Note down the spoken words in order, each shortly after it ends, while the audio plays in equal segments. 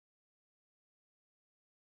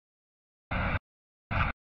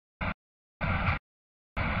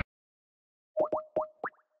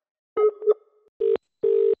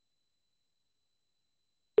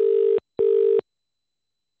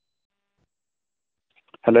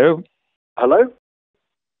Hello? Hello?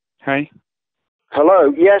 Hi.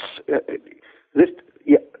 Hello, yes.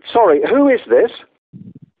 Sorry, who is this?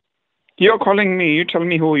 You're calling me. You tell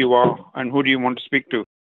me who you are and who do you want to speak to.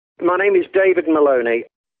 My name is David Maloney.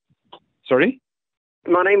 Sorry?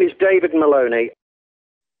 My name is David Maloney.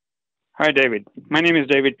 Hi, David. My name is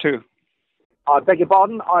David, too. I beg your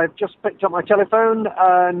pardon, I've just picked up my telephone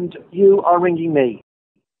and you are ringing me.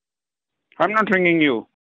 I'm not ringing you.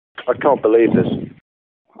 I can't believe this.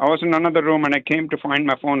 I was in another room and I came to find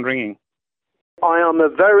my phone ringing. I am a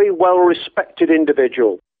very well-respected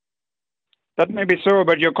individual. That may be so,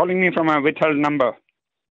 but you're calling me from a withheld number.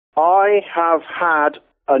 I have had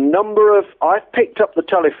I've picked up the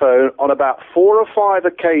telephone on about 4 or 5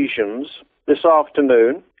 occasions this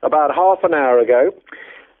afternoon, about half an hour ago,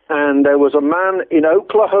 and there was a man in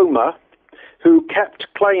Oklahoma who kept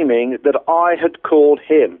claiming that I had called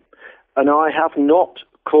him, and I have not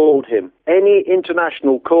called him. Any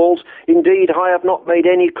international calls? Indeed, I have not made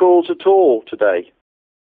any calls at all today.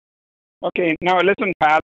 Okay, now listen,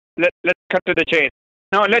 pal. Let's cut to the chase.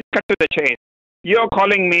 Now let's cut to the chase. You're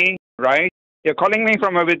calling me, right? You're calling me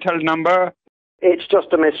from a withheld number. It's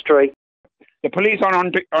just a mystery. The police are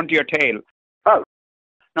onto your tail. Oh.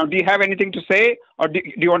 Now, do you have anything to say, or do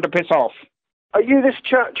you want to piss off? Are you this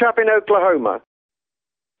chap in Oklahoma?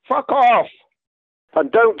 Fuck off!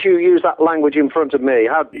 And don't you use that language in front of me.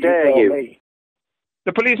 How dare you?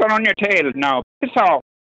 The police are on your tail now. Piss off.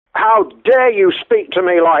 How dare you speak to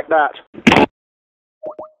me like that?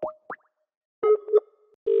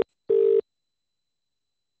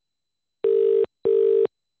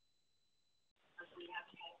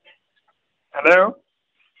 Hello?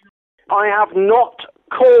 I have not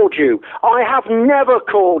called you. I have never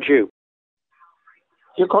called you.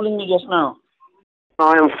 You're calling me just now.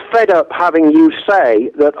 I am fed up having you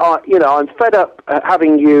say that I'm fed up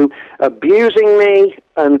having you abusing me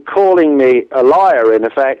and calling me a liar, in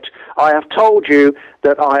effect. I have told you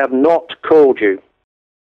that I have not called you.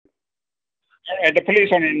 The police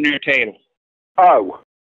are on your tail. Oh.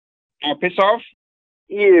 Now piss off.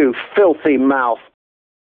 You filthy mouth.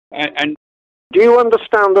 And do you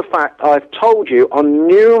understand the fact I've told you on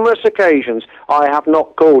numerous occasions I have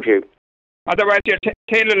not called you? Otherwise your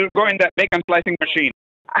tail will go in that bacon slicing machine.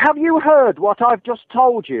 Have you heard what I've just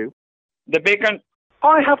told you? The bacon...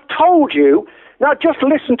 I have told you. Now just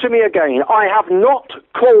listen to me again. I have not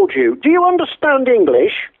called you. Do you understand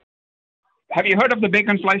English? Have you heard of the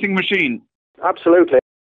bacon slicing machine? Absolutely.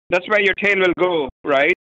 That's where your tail will go,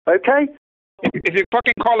 right? Okay. If you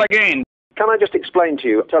fucking call again... Can I just explain to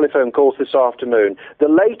you, telephone calls this afternoon, the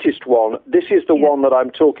latest one, this is the one that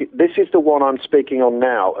this is the one I'm speaking on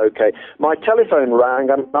now, okay? My telephone rang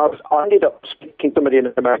and I ended up speaking to somebody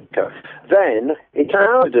in America. Then, it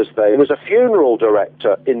sounded as though there was a funeral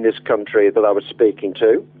director in this country that I was speaking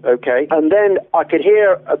to, okay? And then I could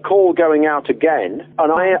hear a call going out again,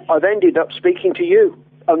 and I've ended up speaking to you,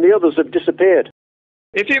 and the others have disappeared.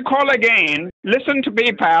 If you call again, listen to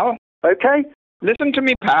me, pal. Okay? Listen to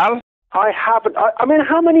me, pal. I haven't. I mean,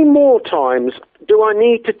 how many more times do I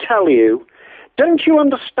need to tell you? Don't you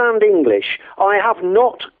understand English? I have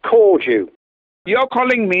not called you. You're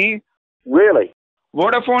calling me. Really?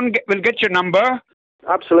 Vodafone will get your number.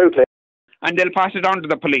 Absolutely. And they'll pass it on to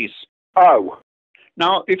the police. Oh.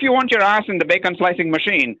 Now, if you want your ass in the bacon slicing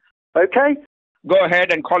machine, okay, go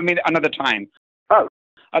ahead and call me another time. Oh.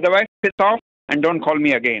 Otherwise, piss off and don't call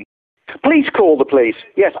me again. Please call the police.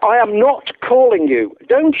 Yes, I am not calling you.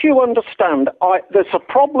 Don't you understand? There's a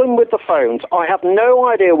problem with the phones. I have no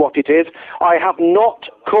idea what it is. I have not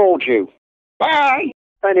called you. Bye.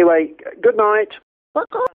 Anyway, good night.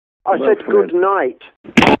 I said good night.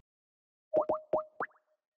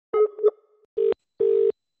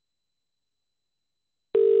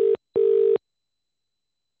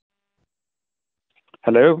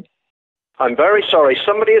 Hello? I'm very sorry.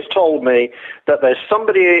 Somebody has told me that there's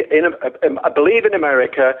somebody I believe in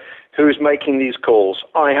America, who's making these calls.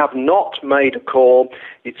 I have not made a call.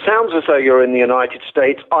 It sounds as though you're in the United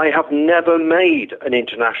States. I have never made an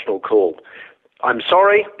international call. I'm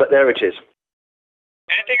sorry, but there it is.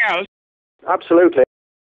 Anything else? Absolutely.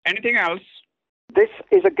 Anything else? This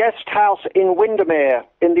is a guest house in Windermere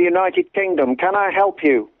in the United Kingdom. Can I help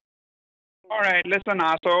you? All right, listen,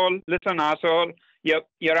 asshole. Listen, asshole.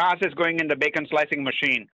 Your ass is going in the bacon slicing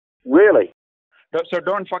machine. Really? So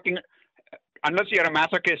don't fucking, unless you're a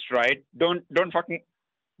masochist, right? Don't fucking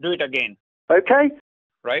do it again. Okay.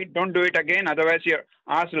 Right? Don't do it again. Otherwise, your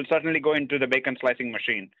ass will certainly go into the bacon slicing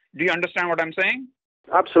machine. Do you understand what I'm saying?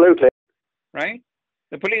 Absolutely. Right?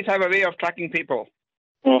 The police have a way of tracking people.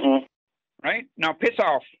 Mm-hmm. Right? Now piss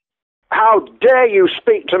off. How dare you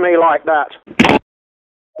speak to me like that?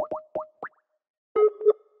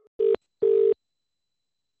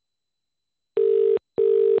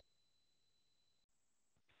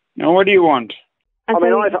 Now, what do you want? I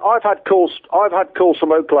mean, I've had calls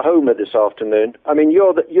from Oklahoma this afternoon. I mean,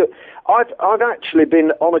 I've actually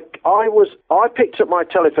been on I picked up my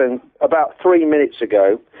telephone about 3 minutes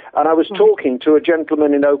ago, and I was talking to a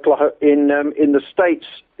gentleman in Oklahoma, in the States,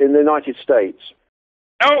 in the United States.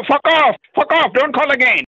 No, fuck off! Fuck off! Don't call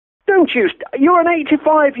again! Don't you? You're an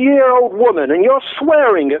 85-year-old woman, and you're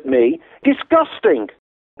swearing at me. Disgusting.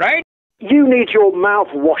 Right? You need your mouth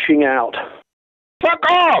washing out. Fuck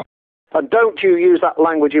off! And don't you use that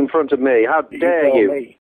language in front of me. How dare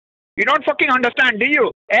you? You don't fucking understand, do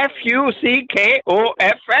you? Fuckoff.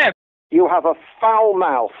 You have a foul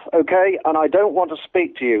mouth, okay? And I don't want to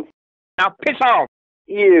speak to you. Now piss off.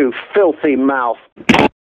 You filthy mouth.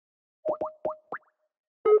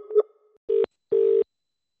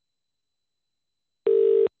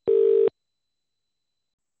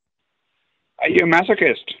 Are you a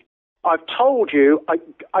masochist? I've told you, I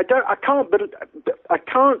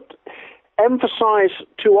can't emphasize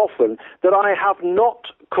too often that I have not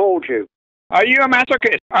called you. Are you a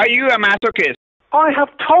masochist? Are you a masochist? I have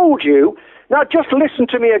told you. Now just listen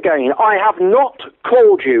to me again. I have not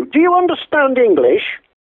called you. Do you understand English?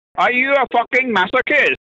 Are you a fucking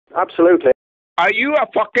masochist? Absolutely. Are you a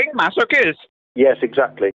fucking masochist? Yes,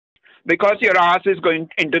 exactly. Because your ass is going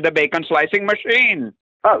into the bacon slicing machine.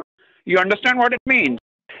 Oh. You understand what it means?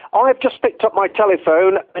 I've just picked up my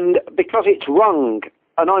telephone, and because it's rung,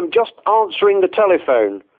 and I'm just answering the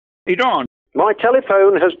telephone. You don't? My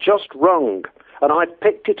telephone has just rung, and I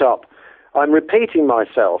picked it up. I'm repeating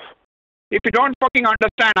myself. If you don't fucking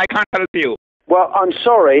understand, I can't help you. Well, I'm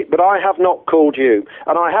sorry, but I have not called you,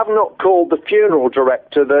 and I have not called the funeral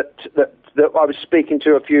director that I was speaking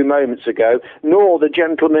to a few moments ago, nor the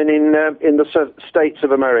gentleman in the States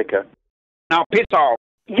of America. Now piss off.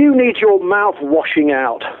 You need your mouth washing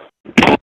out.